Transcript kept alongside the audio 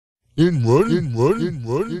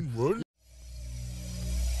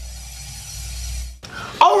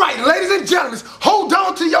All right, ladies and gentlemen, hold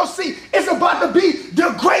on to your seat. It's about to be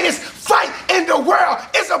the greatest fight in the world.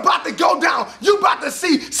 It's about to go down. You about to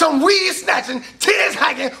see some weed snatching, titties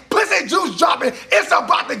hanging, pussy juice dropping. It's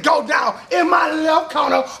about to go down. In my left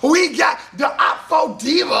corner, we got the Offical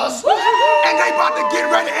divas, and they about to get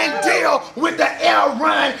ready and deal with the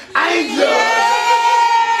ENRUN'S angels.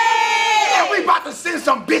 And we about to send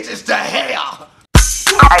some bitches to hell.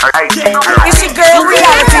 It's your girl Rea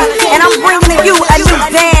Lity, and I'm bringing you a new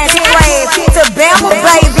dance craze to Bama,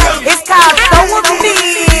 baby. It's called So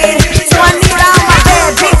Big. So I need all my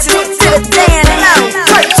bad bitches to the dance now.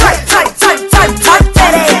 Twerk that ass. Twerk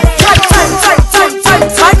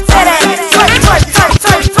that ass.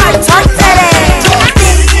 Twerk that ass.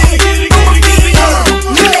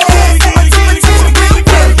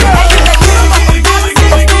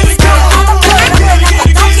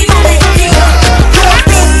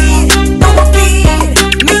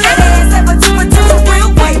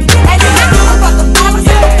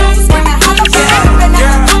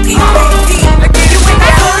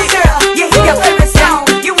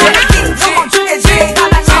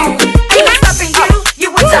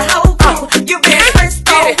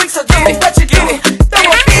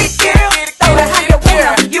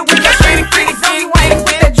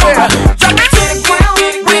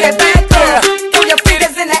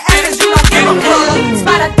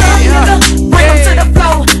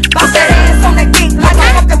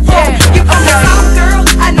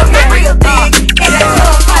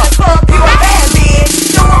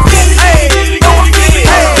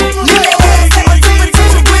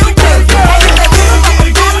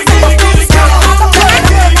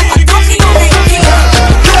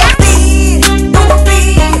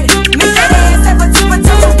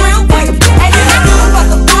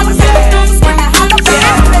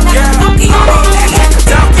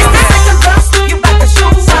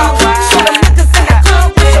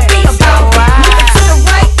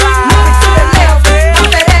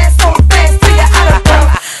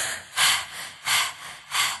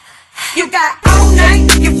 You got all night,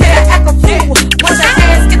 you better act a fool. Once your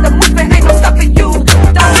ass get the movement, ain't no stopping you.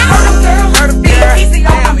 Don't hurt them, girl, be easy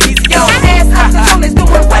on them. Your ass up to them is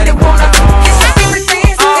doing what they wanna. It's your favorite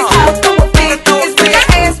dance, it's how it's going big. It's where your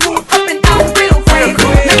ass move up and down real quick.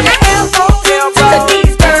 Make your elbow to the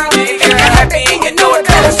knees, girl. If you're happy and you know it,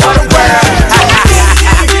 better show the world.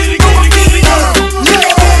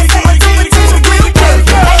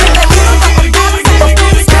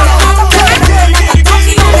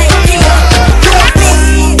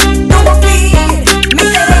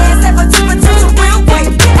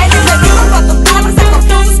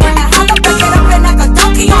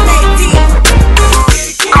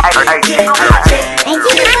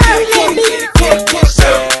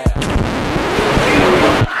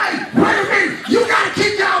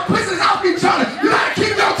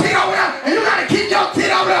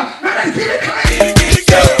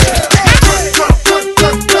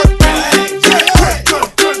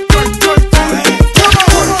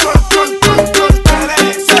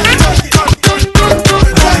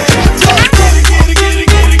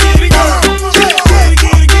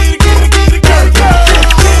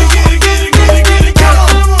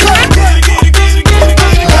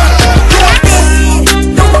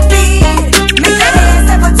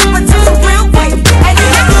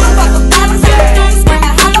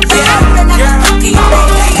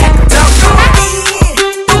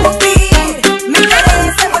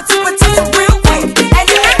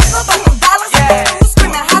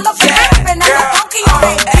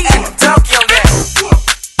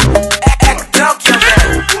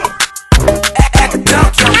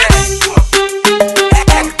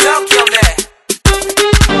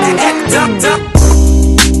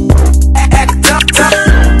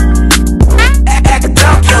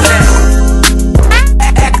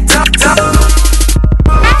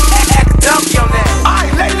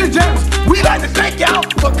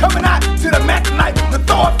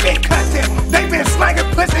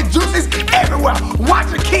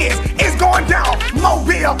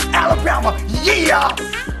 Alabama, yeah!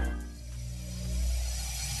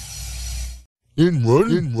 In what?